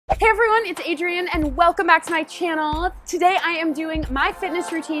Hey everyone, it's Adrienne and welcome back to my channel. Today I am doing my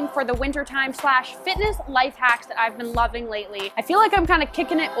fitness routine for the wintertime / fitness life hacks that I've been loving lately. I feel like I'm kind of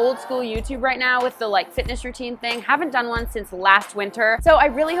kicking it old school YouTube right now with the fitness routine thing. Haven't done one since last winter. So I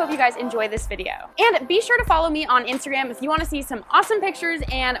really hope you guys enjoy this video. And be sure to follow me on Instagram if you want to see some awesome pictures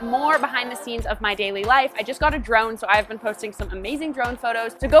and more behind the scenes of my daily life. I just got a drone, so I've been posting some amazing drone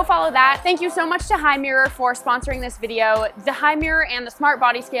photos. So go follow that. Thank you so much to Hi Mirror for sponsoring this video. The Hi Mirror and the Smart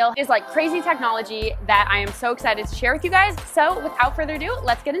Body Scale is like crazy technology that I am so excited to share with you guys. So without further ado,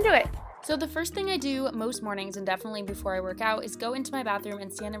 let's get into it. So the first thing I do most mornings, and definitely before I work out, is go into my bathroom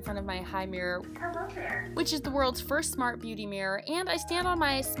and stand in front of my Hi Mirror, which is the world's first smart beauty mirror, and I stand on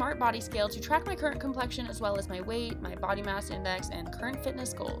my Smart Body Scale to track my current complexion as well as my weight, my body mass index, and current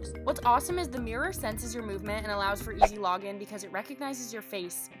fitness goals. What's awesome is the mirror senses your movement and allows for easy login because it recognizes your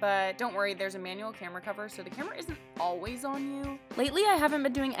face, but don't worry, there's a manual camera cover, so the camera isn't always on you. Lately, I haven't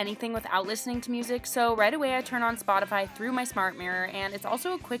been doing anything without listening to music, so right away I turn on Spotify through my smart mirror, and it's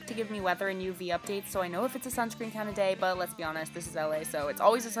also quick to give me weather and UV updates, so I know if it's a sunscreen kind of day, but let's be honest, this is LA, so it's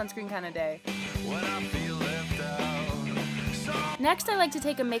always a sunscreen kind of day. Next, I like to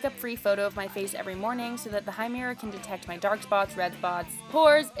take a makeup-free photo of my face every morning so that the Hi Mirror can detect my dark spots, red spots,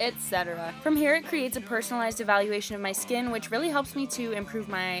 pores, etc. From here, it creates a personalized evaluation of my skin, which really helps me to improve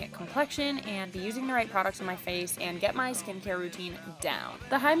my complexion and be using the right products on my face and get my skincare routine down.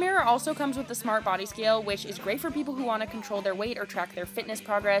 The Hi Mirror also comes with the Smart Body Scale, which is great for people who want to control their weight or track their fitness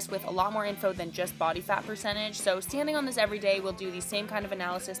progress with a lot more info than just body fat percentage, so standing on this every day will do the same kind of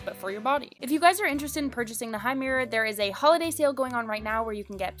analysis but for your body. If you guys are interested in purchasing the Hi Mirror, there is a holiday sale going on right now where you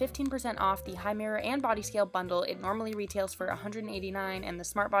can get 15% off the Hi Mirror and Body Scale bundle. It normally retails for $189 and the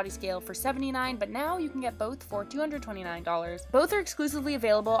Smart Body Scale for $79, but now you can get both for $229. Both are exclusively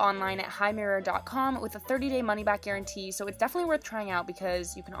available online at himirror.com with a 30-day money-back guarantee, so it's definitely worth trying out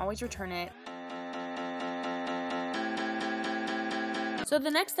because you can always return it. So the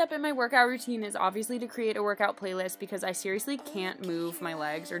next step in my workout routine is obviously to create a workout playlist because I seriously can't move my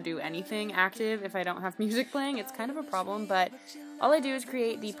legs or do anything active if I don't have music playing. It's kind of a problem, but all I do is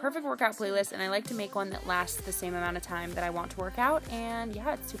create the perfect workout playlist, and I like to make one that lasts the same amount of time that I want to work out, and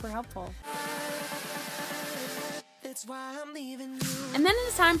yeah, it's super helpful. And then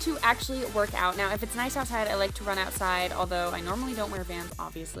it's time to actually work out. Now, if it's nice outside, I like to run outside, although I normally don't wear Vans,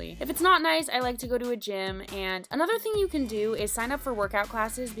 obviously. If it's not nice, I like to go to a gym. And another thing you can do is sign up for workout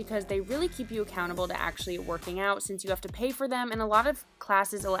classes because they really keep you accountable to actually working out since you have to pay for them, and a lot of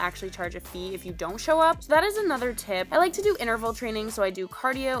classes will actually charge a fee if you don't show up. So that is another tip. I like to do interval training, so I do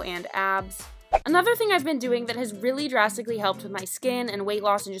cardio and abs. Another thing I've been doing that has really drastically helped with my skin and weight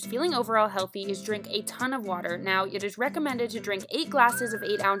loss and just feeling overall healthy is drink a ton of water. Now, it is recommended to drink 8 glasses of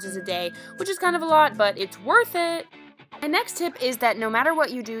 8 ounces a day, which is kind of a lot, but it's worth it. My next tip is that no matter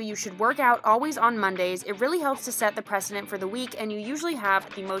what you do, you should work out always on Mondays. It really helps to set the precedent for the week, and you usually have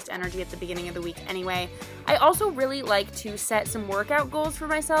the most energy at the beginning of the week anyway. I also really like to set some workout goals for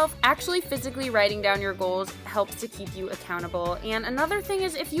myself. Actually, physically writing down your goals helps to keep you accountable. And another thing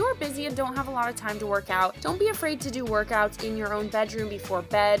is, if you are busy and don't have a lot of time to work out, don't be afraid to do workouts in your own bedroom before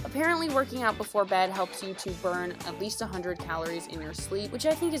bed. Apparently, working out before bed helps you to burn at least 100 calories in your sleep, which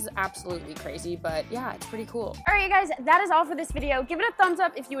I think is absolutely crazy, but yeah, it's pretty cool. All right, guys, that is all for this video. Give it a thumbs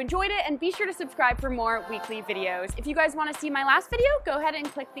up if you enjoyed it, and be sure to subscribe for more weekly videos. If you guys want to see my last video, go ahead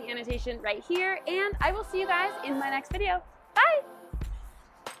and click the annotation right here, and I will see you guys in my next video.